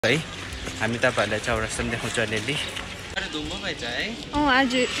है हामी तपाईहरुलाई चौरस्तामा देखाउँछ अलिअलि अरे धुम्म भएछ है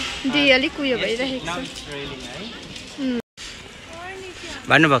आज डे अलिक उयो भइरहेको छ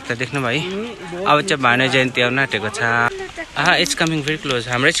भानुभक्त देख्नु भाइ अब चाहिँ भानु जयन्ती आउन आँटेको छ इट्स कमिङ भेरी क्लोज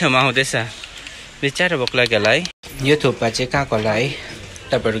हाम्रै छेउमा आउँदैछ बिचारा भोक लाग्यो होला है यो थुक्पा चाहिँ कहाँको होला है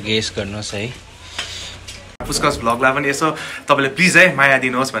तपाईहरु गेस गर्नुहोस् है पुस्कस भ्लगलाई पनि यसो तपाईले प्लिज है माया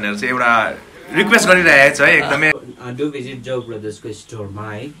दिनुहोस् भनेर चाहिँ एउटा रिक्वेस्ट गरिरहेको छ है एकदमै डु भिजिट जो ब्रदर्सको स्टोरमा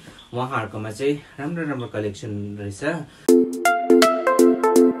है उहाँहरुकोमा चाहिँ राम्रो राम्रो कलेक्सन रहेछ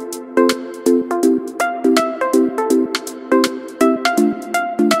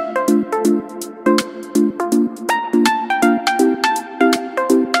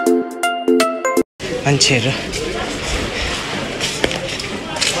मान्छेहरु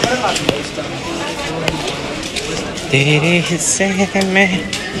तेरे हिस्से में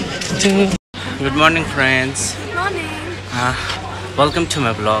Good morning friends. Good morning. Welcome to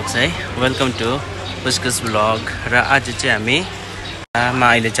my vlogs है. Welcome to Puska's vlog. र आज चाहिँ हामी म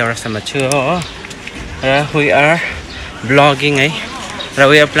अहिले चौरस्तामा छु हो. र we are vlogging है. र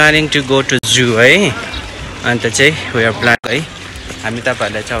we are planning to go to zoo है. अन्त चाहिँ we are planning है. हामी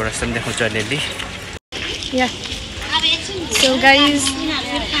तपाईहरुलाई चौरस्तामा देखाउँछ अलिअलि. Yeah. So guys,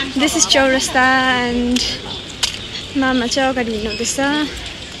 this is Chaurasta and Mama चाहिँ अगाडि हिँड्नुहुँदैछ.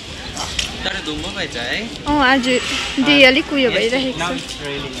 तर धुम्म भएछ है आज डे अलिक उयो भइरहेको छ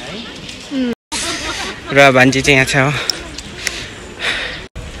र भान्जी चाहिँ यहाँ छ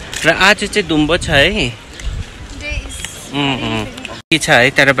र आज चाहिँ धुम्म छ है के छ है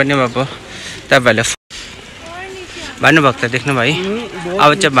तर पनि अब तपाईहरुले भानुभक्त देख्नु भाइ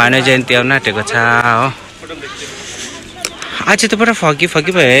अब चाहिँ भानु जयन्ती आउन आँटेको छ हो आज त पुरा फगी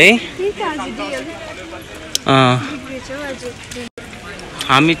भयो है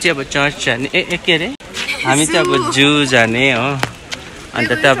हामी चाहिँ अब चर्च जाने के अरे हामी चाहिँ अब जू जाने हो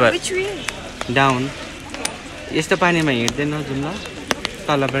अन्त तपाईहरु डाउन यस्तो पानीमा हिँड्दैन जाउँ ल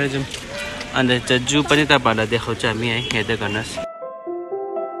तलबाट जाउँ अन्त जू पनि तपाईहरुलाई देखाउँछ हामी है हेर्दै गर्नुहोस्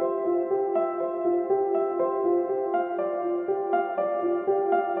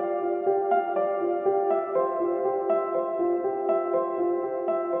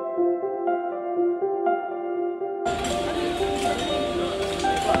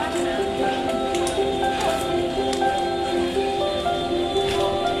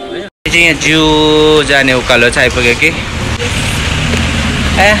यहाँ जू जाने उकालो चाहिँ आइपुग्यो कि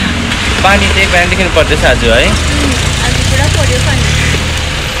पानी चाहिँ बिहानदेखि पर्दैछ आज है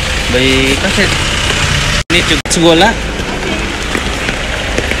भाइ कसरी गोला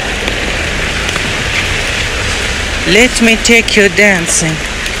let's me take you dancing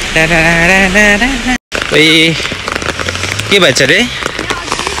भाइ के भएछ रे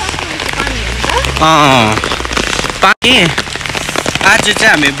पानी आज चाहिँ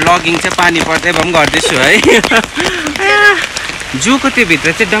हामी ब्लगिङ चाहिँ पानी पर्दै भए पनि गर्दैछु है जूको त्यो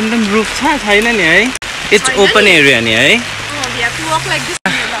भित्र चाहिँ डमडम रुख छैन नि है इट्स ओपन एरिया नि है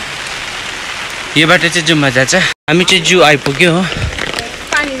यो बाटो चाहिँ जूमा जान्छ हामी चाहिँ जू आइपुग्यो हो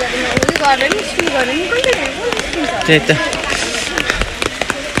त्यही त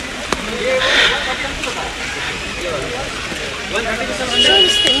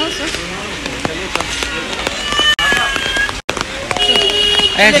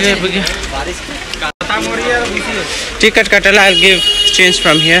टिकट काटेर I'll give change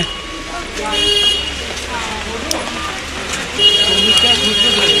from here.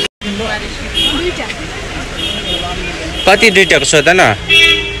 कति दुईटाको सोध न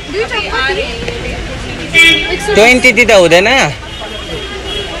 20 दिँदा हुँदैन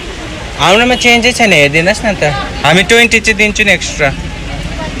हाम्रोमा चेन्जै छैन हेरिदिनुहोस् न त हामी 20 चाहिँ दिन्छु नि एक्स्ट्रा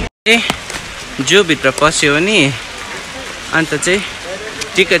जो भित्र पस्यो नि अन्त चाहिँ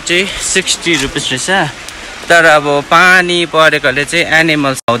टिकट चाहिँ 60 रुपिस रहेछ तर अब पानी परेकोले चाहिँ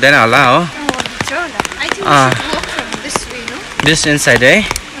एनिमल्स हुँदैन होला हो दिस इनसाइड है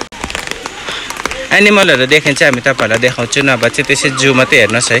एनिमलहरू देख्यो चाहिँ हामी तपाईहरुलाई देखाउँछु नभए चाहिँ त्यसै जू मात्रै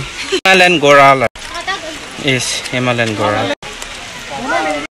हेर्नुहोस् है हिमालयन गोराल यस हिमालयन गोराल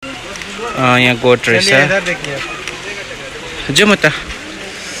यहाँ गोट रहेछ जाउँ त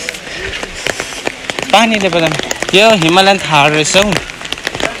पानीले बदम यो हिमालयन थार रहेछ हौ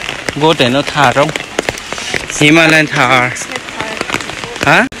गोट हेर्नु थार हौ Himalayan Thar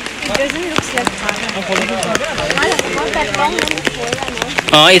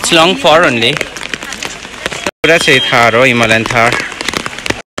it's long for only पुरा चाहिँ थार हो हिमालयन थार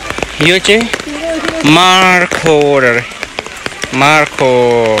यो चाहिँ मार्खोर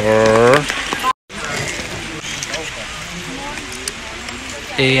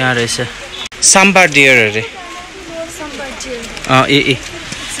ए यहाँ रहेछ Sambar deer अरे ए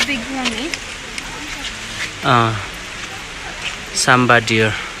big one, eh? Samba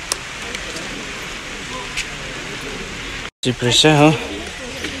deer. Pressure, huh?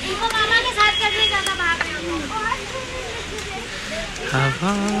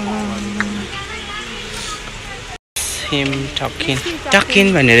 Him talking. Talking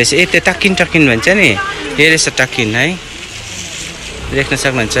भनेर चाहिँ त्यो talking भन्छ नि. Here is a talking है. देख्न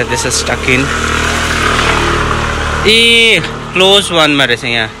सक्नुहुन्छ this is talking. Close one मा रहेछ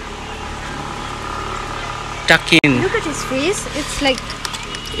यहाँ. Talking. Look at his face. It's like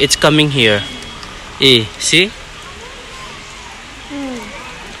it's coming here. See?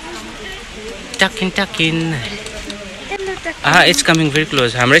 Talking. It's coming very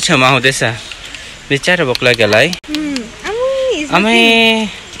close. हाम्रै छेउमा आउँदैछ. बिचारा भोक लाग्यो होला है. Ami.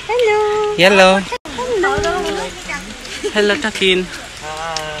 Hello. Hello, Takin.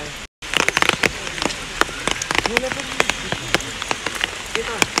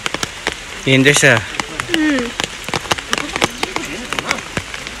 Indesha.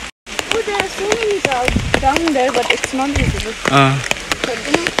 oh, there are so many cows down there, but it's not visible.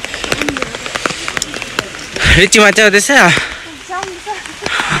 Richie macha हुँदैछ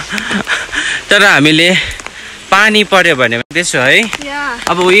तर हामीले पानी पर्यो भने त्यसो है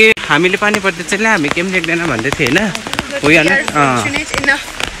अब उही हामीले पानी पर्दै चाहिँ हामी केम देख्दैन भन्दै थिए हैन उही हैन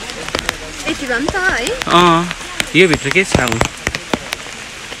यति भन्छ है यो भित्र के छ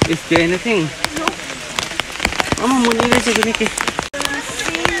Is there anything? No. मुनि रहेछ कुनै के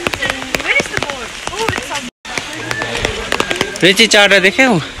Where is the board? Oh, it's up. रेची चाडा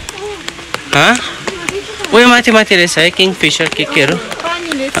देख्यौ उयो माथि रहेछ है किङफिशर केहरू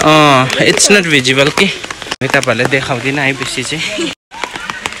it's not visible के म तपाईहरुलाई देखाउँदिन है बेसी चाहिँ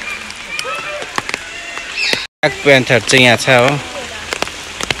ब्ल्याक प्यान्थर चाहिँ यहाँ छ हो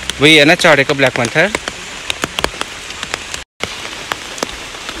उही हैन चढेको black panther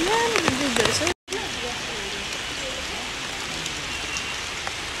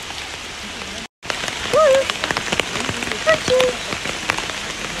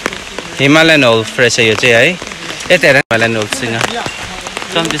Himalayan wolf fresh yo चाहिँ है यता हेर Himalayan wolf सँग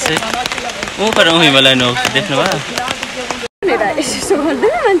कम त्यसै पर Himalayan wolf देख्नु भयो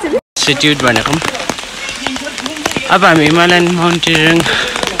इन्स्टिट्युट भनेको अब हामी Himalayan माउन्टेनियरिङ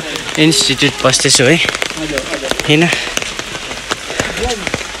इन्स्टिट्युट पस्दैछौँ है हैन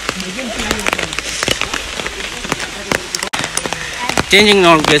चेन्जिङ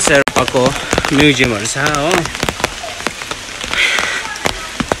अर्गेनाइजरको म्युजियमहरु छ हो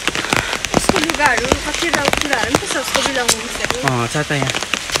छ त यहाँ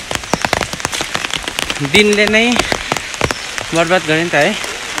दिनले नै बर्बाद गरे नि त है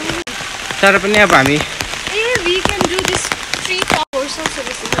तर पनि अब हामी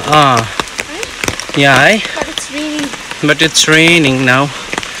यहाँ है but it's raining now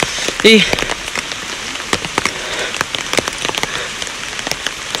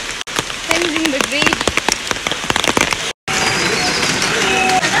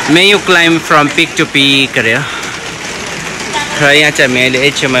May you climb from peak to peak अरे र यहाँ चाहिँ मैले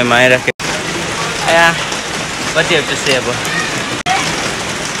HMI मा आइराखेँ what do you have to say अब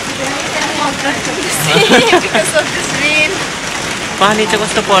पानी चाहिँ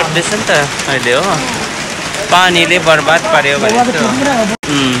कस्तो पर्दैछ नि त अहिले हो पानीले बर्बाद पार्यो भने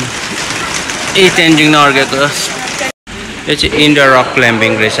ए तेन्जिङ नर्गेको यो चाहिँ इन्डोर रक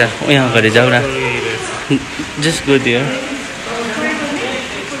क्लाइम्बिङ रहेछ यहाँ गरी जाऊ न just go there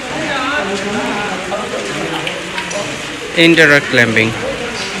Indoor rock climbing.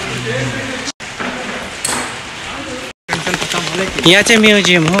 यहाँ चाहिँ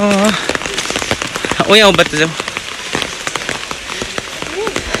म्युजियम हो ओ यहाँ उभ्याएर जाऊ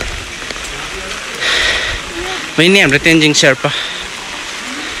होइन हाम्रो तेन्जिङ शेर्पा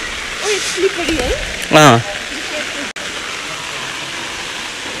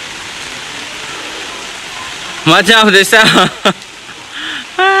मजा आउँदैछ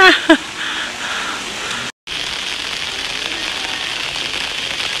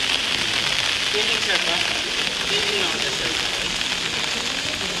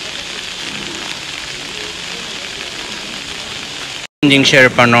तेन्जिङ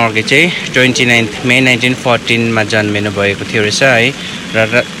शेर्पा नर्गे चाहिँ 29 मे 1914 मा जन्मिनु भएको थियो रहेछ है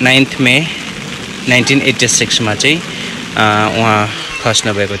र 9 मे 1986 मा चाहिँ उहाँ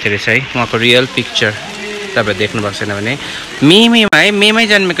खस्नु भएको थियो रहेछ है उहाँको रियल पिक्चर तपाईले देख्नु भएको छैन भने मेमै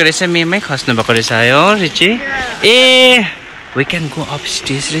जन्मेको रहेछ मेमै खस्नु भएको रहेछ है हो Richie A we can go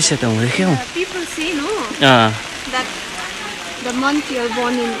upstairs रहेछ त हुँदैथ्यो people say no that the month you are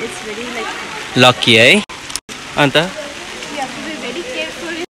born in is very like lucky है अन्त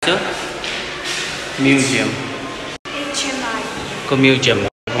म्युजियम HMI को म्युजियम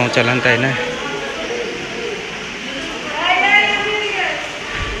पाउँछ होला नि त हैन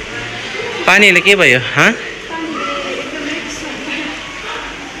पानीले के भयो ह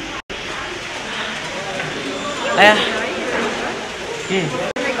आया के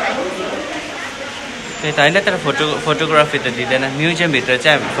त्यही त हैन तर फोटोग्राफी त दिँदैन म्युजियमभित्र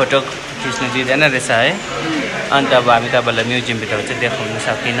चाहिँ फोटो खिच्न दिँदैन रहेछ है अन्त अब हामी तपाईँलाई म्युजियमभित्र चाहिँ देखाउन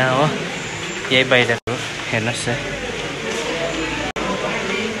सकिनँ हो यही बाहिरको हेर्नुहोस्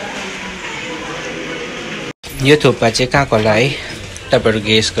यो थुक्पा चाहिँ कहाँको होला है तपाईँहरू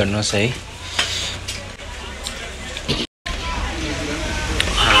गेस गर्नुहोस् है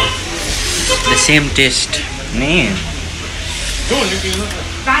द सेम टेस्ट नि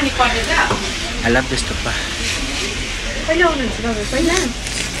I love this thukpa.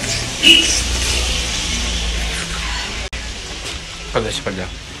 College पढ्दा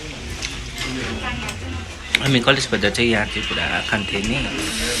हामी कलेज पढ्दा चाहिँ यहाँ चाहिँ पुरा खान्थ्यौँ नि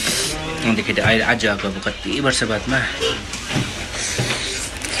अन्तखेरि अहिले आज आएको अब कति वर्ष बादमा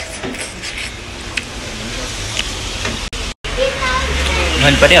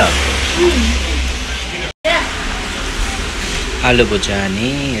मन पर्यो आलु भुजा नि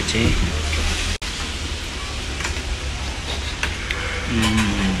यो चाहिँ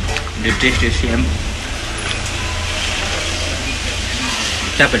the taste is same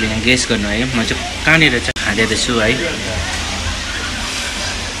तपाईँले यहाँ गेस गर्नु है म चाहिँ कहाँनिर चाहिँ खाँदैछु है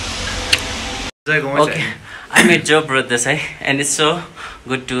Okay, I met Joe Brothers and it's so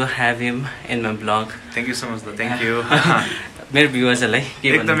good to have him in my vlog. Thank you so much thank you मेरो भ्युअर्सहरुलाई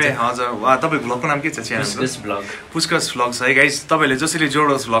के भन्नुहुन्छ एकदमै हजुर वा तपाईको भ्लगको नाम के छ च्यानलको पुस्कस भ्लग्स है गाइस तपाईले जसरी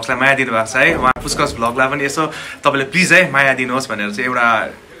जोडोस भ्लग्सलाई माया दिनु भएको छ है उहाँ पुस्कस भ्लगलाई पनि यसो तपाईले प्लिज है माया दिनुहोस् भनेर चाहिँ एउटा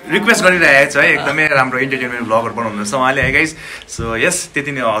रिक्वेस्ट गरिरहेको छ है एकदमै राम्रो एन्टरटेनमेन्ट भ्लगर बनाउनुहुन्छ उहाँले है गाइस सो यस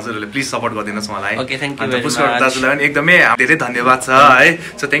त्यति नै हजुरहरुले प्लिज सपोर्ट गरिदिनुस् मलाई ओके थ्यांक यू भेरी पुस्कस दाजुलाई पनि एकदमै धेरै धन्यवाद छ है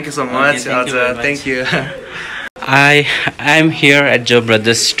so thank you so much हजुर thank you I am here at Joe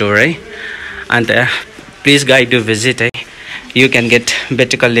Brothers store and please guys do visit you can get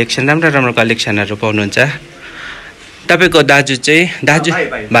better collection राम्रो कलेक्सनहरु पाउनुहुन्छ तपाईको दाजु चाहिँ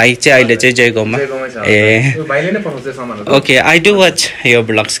भाइ चाहिँ अहिले चाहिँ जयगाउँमा ए भाइले नै पठाउँछ सामानहरु okay I do watch your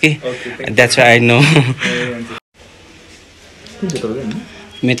vlogs ki that's why I know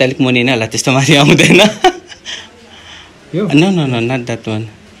metallic मुनि नै होला त्यस्तो माथि आउँदैन no not that one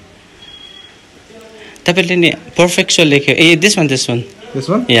तपाईले नि पर्फेक्ट सो लेख्यो ए this one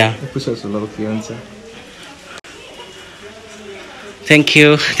yeah thank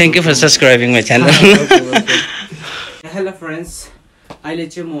you for subscribing my channel hello friends अहिले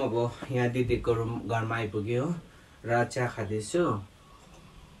चाहिँ म अब यहाँ दिदीको घरमा आइपुग्यो र चिया खादैछु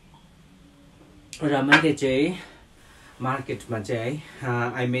र मैले चाहिँ मार्केटमा चाहिँ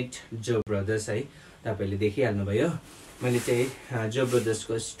I met Joe Brothers है तपाईले देखिहाल्नु भयो मैले चाहिँ Joe Brothers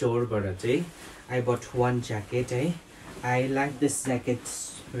को स्टोरबाट चाहिँ I bought one jacket I like this jacket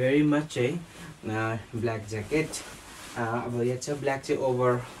very much black jacket अब यो चाहिँ ब्ल्याक चाहिँ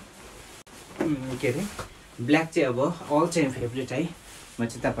ओभर के रे ब्ल्याक चाहिँ अब अल टाइम फेभरेट है म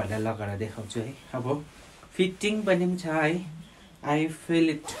चाहिँ तपाईहरुलाई लगाएर देखाउँछु है अब फिटिङ पनि छ है I feel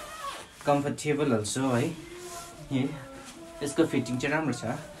it comfortable also है यसको फिटिङ चाहिँ राम्रो छ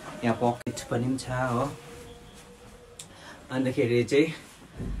यहाँ पकेट पनि छ हो अन्तखेरि चाहिँ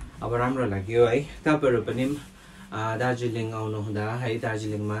अब राम्रो लाग्यो है तपाईहरु पनि दार्जिलिङ आउनु हुँदा है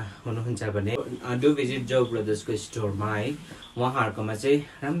दार्जिलिङमा हुनुहुन्छ भने डु भिजिट जो ब्रदर्स को स्टोरमा है उहाँहरुकोमा चाहिँ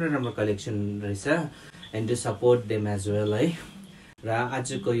राम्रो कलेक्सन रहेछ and to support them as well है र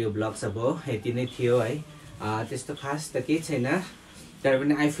आजको यो ब्लग सब यति नै थियो है त्यस्तो खास त केही छैन तर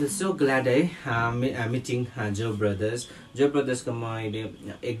पनि I feel so glad है मिटिङ जो ब्रदर्स को मैले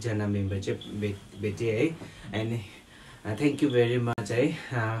एकजना मेम्बर चाहिँ भेटे है and thank you very much है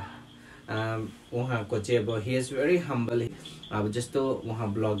उहाँको चाहिँ अब he is very humble अब जस्तो उहाँ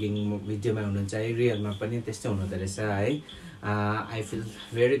ब्लगिङ भिडियोमा हुनुहुन्छ है रियलमा पनि त्यस्तै हुनुहुँदो रहेछ है I feel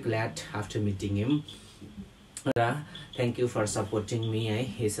very glad after meeting him र thank you for supporting me है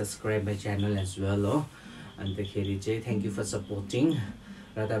he subscribe my channel as well हो अन्तखेरि चाहिँ thank you for supporting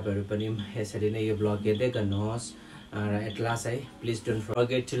र तपाईहरु पनि यसरी नै यो ब्लग हेर्दै गर्नुहोस् र एट लास्ट है please don't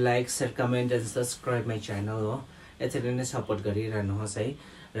forget to like share comment and subscribe my channel हो यसरी नै सपोर्ट गरिरहनुहोस् है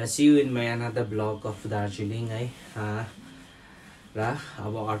र C you in my another blog of Darjeeling है र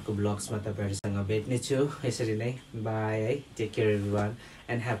अब अर्को ब्लग्समा तपाईहरुसँग भेट्ने छु यसरी नै बाइ है take care everyone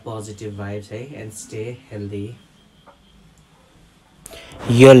and have positive vibes है and stay healthy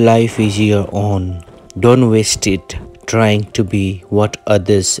Your life is your own. Don't waste it trying to be what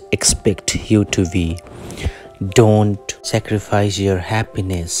others expect you to be. Don't sacrifice your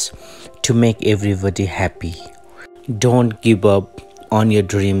happiness to make everybody happy. Don't give up on your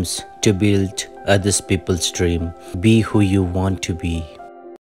dreams to build others people's dream. Be who you want to be.